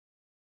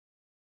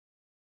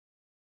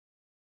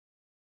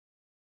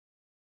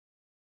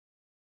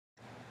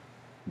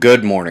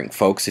Good morning,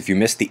 folks. If you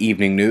missed the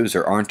evening news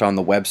or aren't on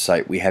the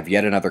website, we have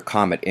yet another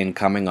comet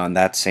incoming on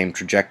that same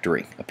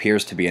trajectory.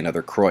 Appears to be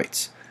another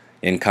Kreutz.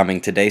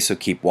 Incoming today, so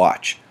keep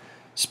watch.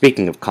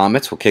 Speaking of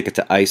comets, we'll kick it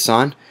to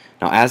ISON.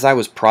 Now, as I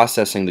was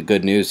processing the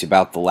good news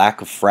about the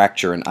lack of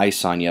fracture in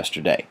ISON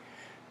yesterday,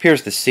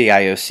 appears the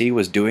CIOC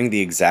was doing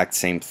the exact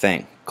same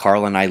thing.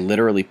 Carl and I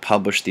literally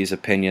published these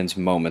opinions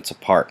moments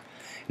apart.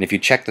 And if you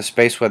check the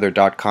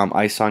SPACEWEATHER.com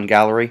ISON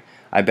gallery,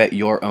 I bet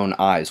your own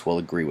eyes will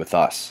agree with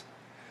us.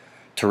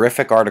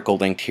 Terrific article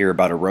linked here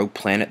about a rogue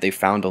planet they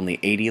found only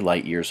 80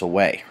 light years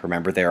away.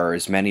 Remember, there are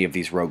as many of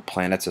these rogue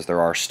planets as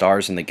there are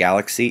stars in the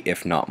galaxy,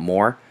 if not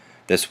more.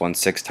 This one's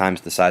 6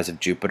 times the size of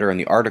Jupiter, and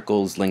the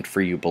article is linked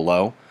for you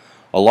below,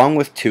 along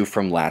with 2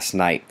 from last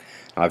night.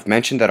 Now, I've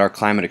mentioned that our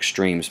climate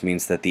extremes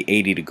means that the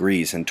 80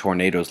 degrees and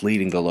tornadoes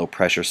leading the low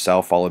pressure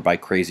cell followed by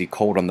crazy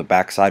cold on the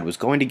backside was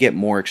going to get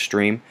more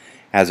extreme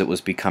as it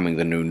was becoming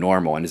the new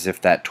normal, and as if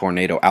that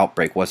tornado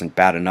outbreak wasn't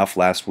bad enough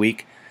last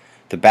week,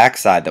 the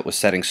backside that was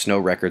setting snow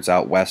records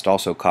out west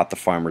also caught the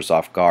farmers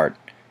off guard.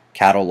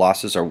 Cattle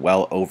losses are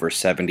well over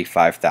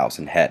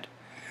 75,000 head.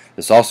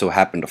 This also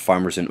happened to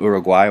farmers in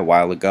Uruguay a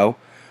while ago,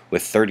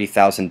 with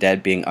 30,000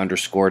 dead being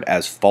underscored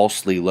as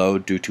falsely low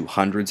due to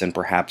hundreds and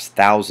perhaps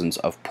thousands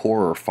of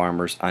poorer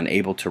farmers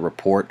unable to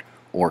report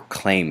or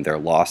claim their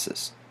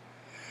losses.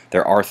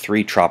 There are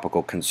 3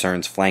 tropical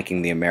concerns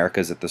flanking the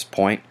Americas at this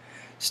point.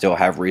 Still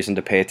have reason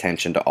to pay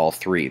attention to all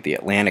 3. The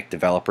Atlantic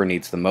developer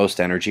needs the most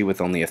energy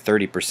with only a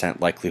 30%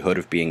 likelihood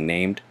of being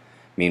named.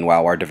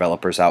 Meanwhile, our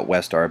developers out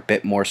west are a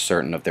bit more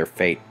certain of their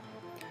fate.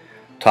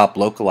 Top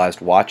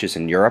localized watches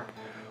in Europe,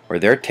 where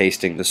they're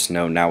tasting the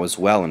snow now as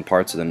well in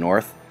parts of the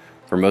north.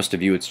 For most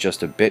of you it's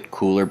just a bit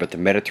cooler, but the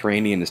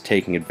Mediterranean is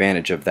taking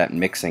advantage of that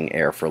mixing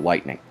air for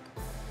lightning.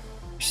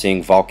 We're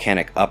seeing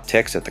volcanic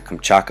upticks at the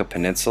Kamchatka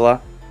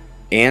Peninsula,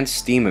 and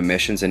steam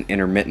emissions and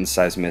intermittent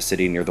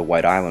seismicity near the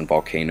White Island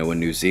volcano in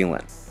New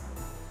Zealand.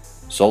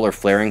 Solar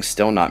flaring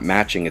still not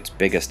matching its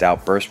biggest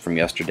outburst from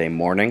yesterday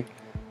morning.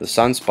 The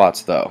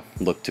sunspots, though,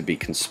 look to be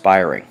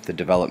conspiring. The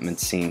development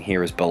seen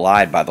here is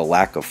belied by the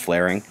lack of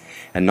flaring,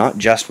 and not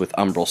just with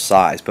umbral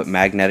size, but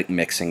magnetic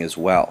mixing as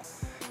well.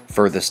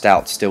 Furthest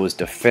out still is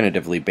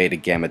definitively Beta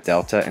Gamma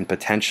Delta and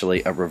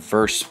potentially a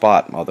reverse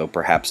spot, although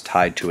perhaps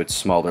tied to its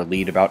smaller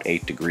lead about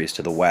 8 degrees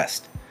to the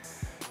west.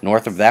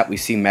 North of that we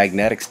see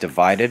magnetics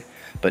divided,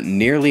 but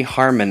nearly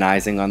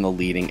harmonizing on the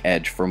leading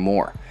edge for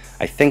more.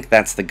 I think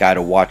that's the guy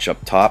to watch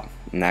up top,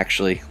 and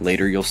actually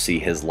later you'll see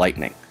his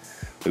lightning.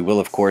 We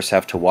will of course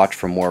have to watch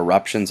for more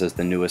eruptions as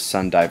the newest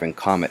sun-diving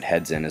comet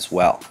heads in as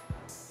well.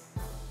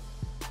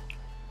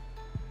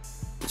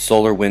 The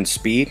solar wind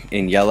speed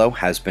in yellow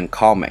has been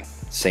calming.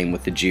 Same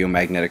with the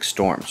geomagnetic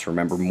storms.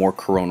 Remember, more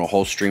coronal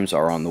hole streams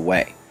are on the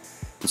way.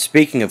 And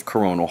speaking of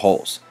coronal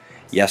holes,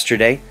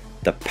 yesterday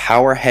the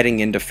power heading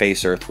into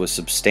face Earth was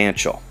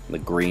substantial. The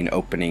green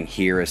opening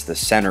here as the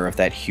center of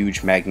that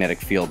huge magnetic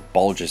field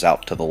bulges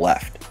out to the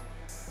left.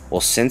 Well,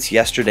 since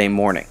yesterday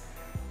morning,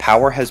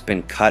 power has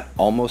been cut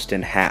almost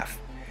in half.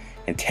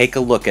 And take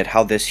a look at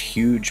how this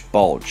huge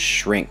bulge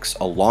shrinks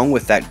along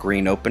with that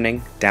green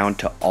opening down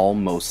to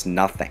almost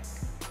nothing.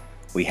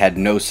 We had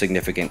no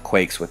significant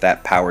quakes with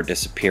that power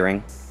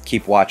disappearing.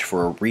 Keep watch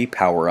for a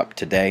repower up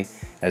today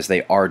as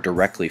they are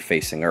directly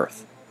facing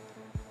Earth.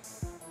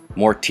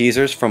 More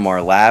teasers from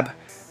our lab.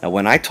 Now,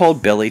 when I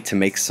told Billy to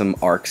make some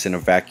arcs in a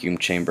vacuum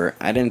chamber,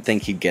 I didn't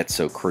think he'd get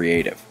so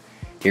creative.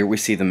 Here we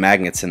see the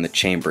magnets in the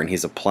chamber and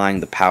he's applying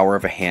the power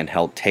of a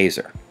handheld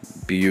taser.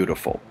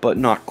 Beautiful, but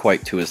not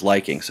quite to his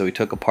liking, so he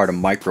took apart a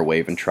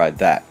microwave and tried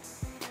that.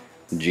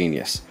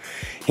 Genius.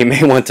 He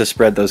may want to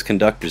spread those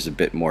conductors a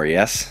bit more,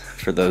 yes?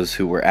 For those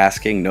who were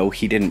asking, no,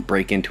 he didn't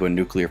break into a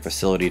nuclear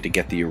facility to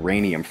get the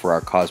uranium for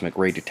our cosmic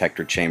ray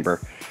detector chamber.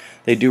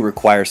 They do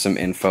require some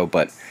info,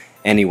 but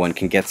anyone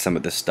can get some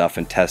of this stuff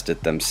and test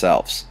it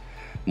themselves.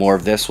 More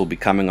of this will be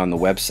coming on the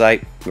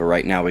website, but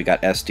right now we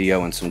got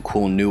SDO and some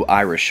cool new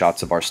iris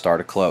shots of our star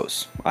to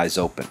close. Eyes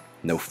open.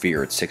 No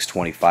fear, it's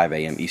 6:25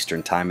 a.m.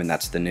 Eastern Time, and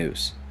that's the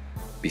news.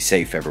 Be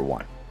safe,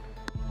 everyone.